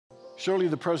Surely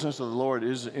the presence of the Lord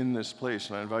is in this place,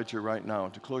 and I invite you right now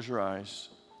to close your eyes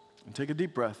and take a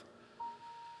deep breath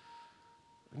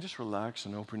and just relax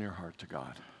and open your heart to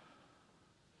God.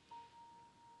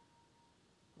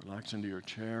 Relax into your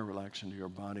chair, relax into your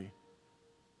body,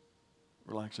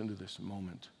 relax into this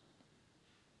moment.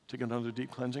 Take another deep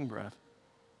cleansing breath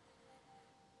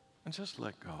and just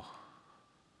let go.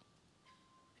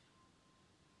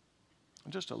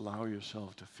 And just allow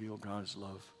yourself to feel God's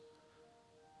love.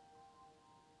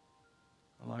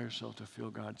 Allow yourself to feel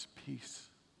God's peace.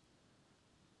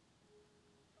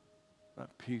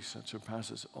 That peace that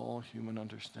surpasses all human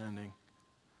understanding.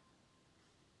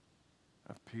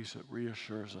 That peace that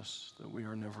reassures us that we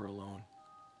are never alone.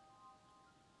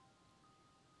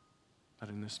 That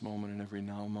in this moment and every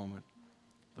now moment,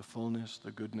 the fullness, the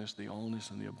goodness, the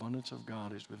allness, and the abundance of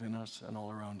God is within us and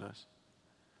all around us.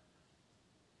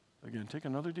 Again, take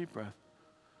another deep breath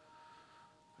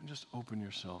and just open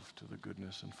yourself to the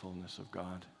goodness and fullness of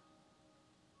God.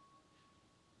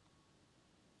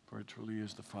 For it truly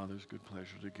is the Father's good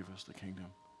pleasure to give us the kingdom.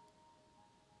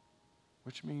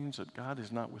 Which means that God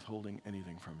is not withholding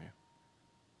anything from you.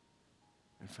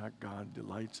 In fact, God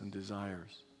delights and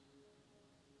desires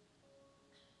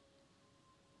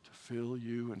to fill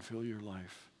you and fill your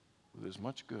life with as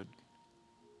much good,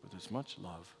 with as much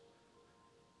love,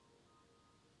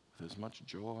 with as much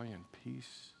joy and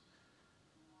peace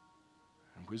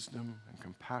and wisdom and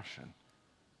compassion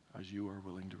as you are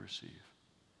willing to receive.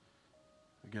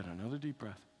 Again, another deep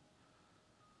breath.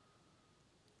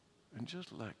 And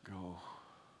just let go.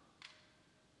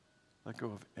 Let go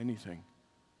of anything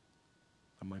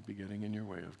that might be getting in your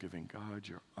way of giving God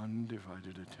your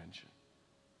undivided attention.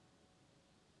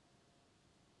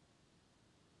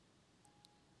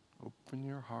 Open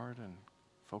your heart and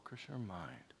focus your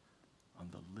mind on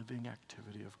the living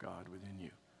activity of God within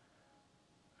you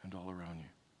and all around you.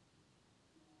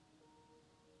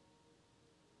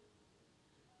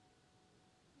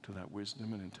 To that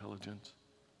wisdom and intelligence,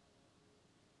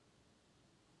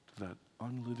 to that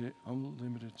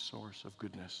unlimited source of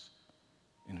goodness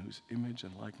in whose image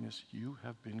and likeness you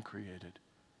have been created.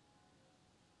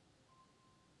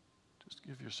 Just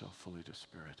give yourself fully to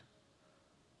Spirit.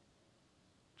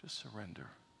 Just surrender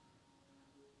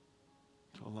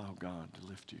to allow God to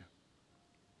lift you,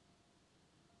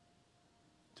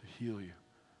 to heal you,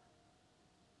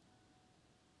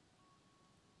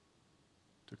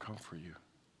 to comfort you.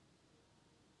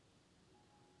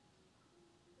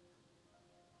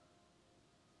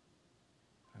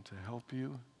 And to help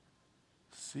you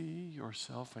see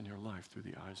yourself and your life through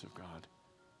the eyes of God.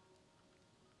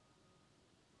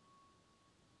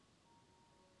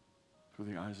 Through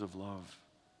the eyes of love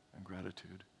and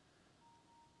gratitude.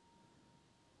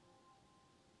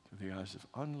 Through the eyes of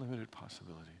unlimited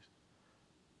possibilities.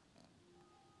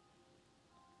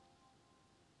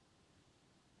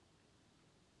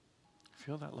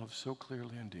 Feel that love so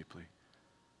clearly and deeply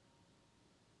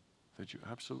that you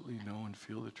absolutely know and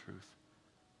feel the truth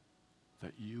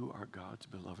that you are God's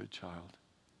beloved child.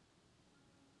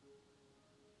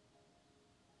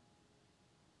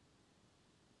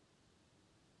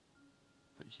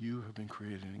 That you have been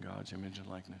created in God's image and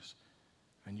likeness,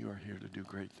 and you are here to do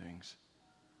great things.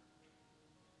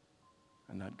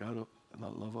 And that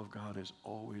love of God is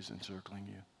always encircling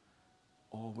you,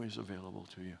 always available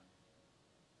to you,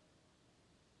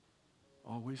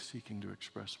 always seeking to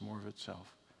express more of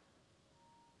itself.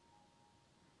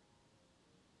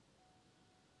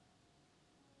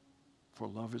 For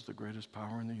love is the greatest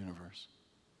power in the universe.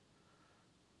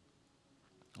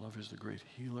 Love is the great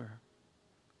healer.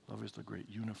 Love is the great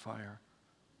unifier.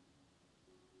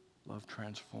 Love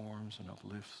transforms and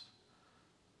uplifts.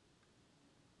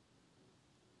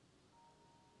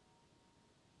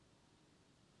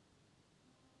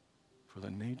 For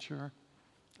the nature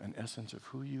and essence of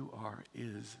who you are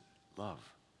is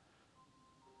love.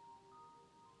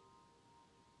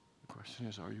 The question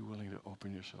is, are you willing to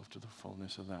open yourself to the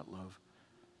fullness of that love?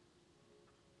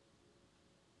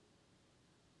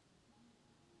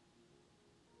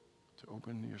 To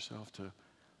open yourself to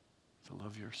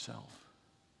love yourself.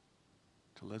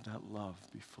 To let that love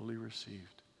be fully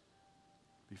received,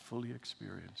 be fully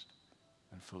experienced,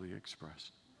 and fully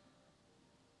expressed.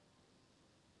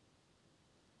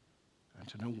 And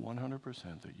to know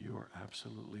 100% that you are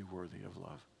absolutely worthy of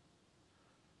love.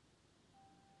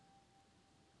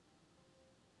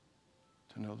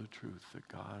 To know the truth that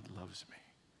God loves me.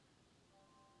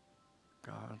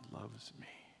 God loves me.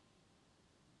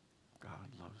 God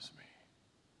loves me.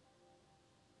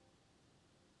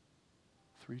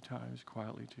 3 times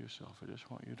quietly to yourself. I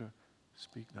just want you to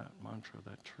speak that mantra,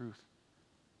 that truth.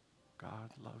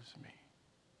 God loves me.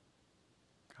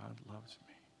 God loves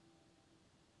me.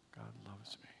 God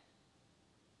loves me.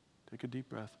 Take a deep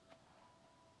breath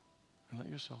and let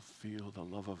yourself feel the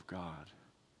love of God.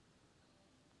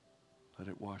 Let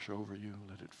it wash over you.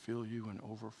 Let it fill you and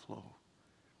overflow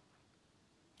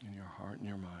in your heart and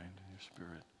your mind and your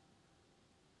spirit.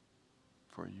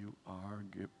 For you are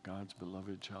God's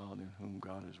beloved child in whom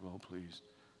God is well pleased.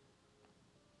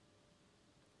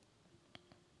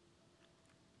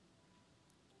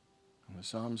 In the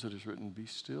Psalms it is written, be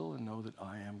still and know that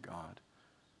I am God.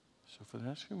 So for the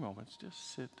next few moments,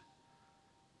 just sit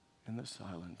in the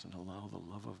silence and allow the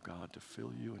love of God to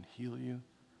fill you and heal you,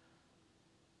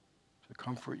 to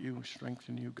comfort you,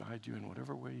 strengthen you, guide you in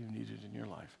whatever way you need it in your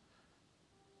life.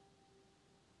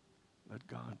 Let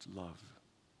God's love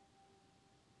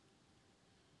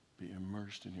be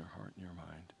immersed in your heart and your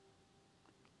mind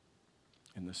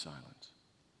in the silence.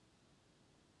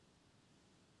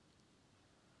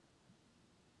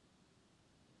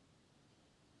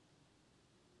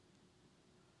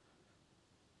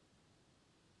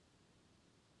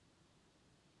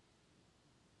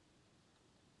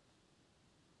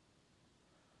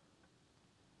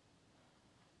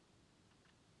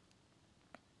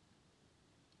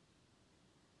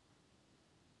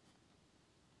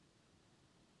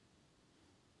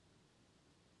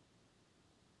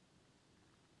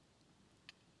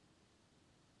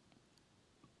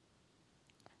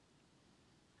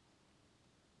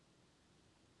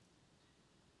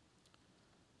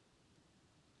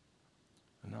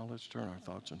 And now let's turn our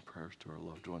thoughts and prayers to our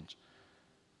loved ones.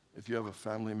 If you have a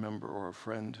family member or a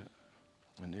friend,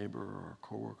 a neighbor or a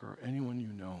coworker, or anyone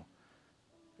you know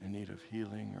in need of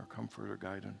healing or comfort or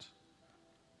guidance,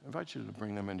 I invite you to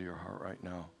bring them into your heart right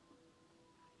now.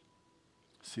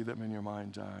 See them in your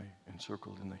mind's eye,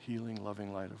 encircled in the healing,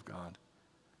 loving light of God.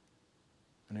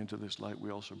 And into this light,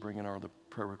 we also bring in the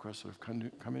prayer requests that have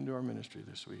come into our ministry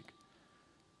this week.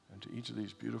 And to each of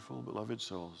these beautiful, beloved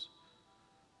souls,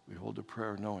 we hold a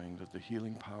prayer knowing that the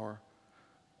healing power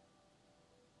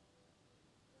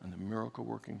and the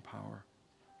miracle-working power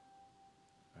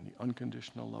and the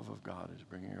unconditional love of God is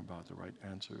bringing about the right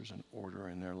answers and order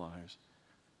in their lives.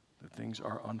 That things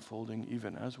are unfolding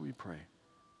even as we pray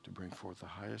to bring forth the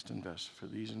highest and best for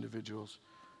these individuals,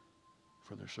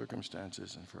 for their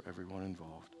circumstances, and for everyone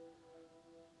involved.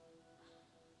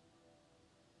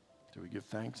 So we give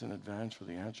thanks in advance for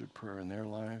the answered prayer in their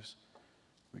lives.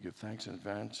 We give thanks in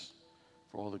advance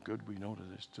for all the good we know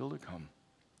that is still to come.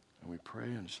 And we pray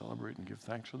and celebrate and give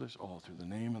thanks for this all through the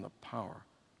name and the power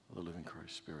of the living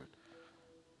Christ Spirit.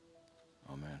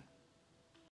 Amen.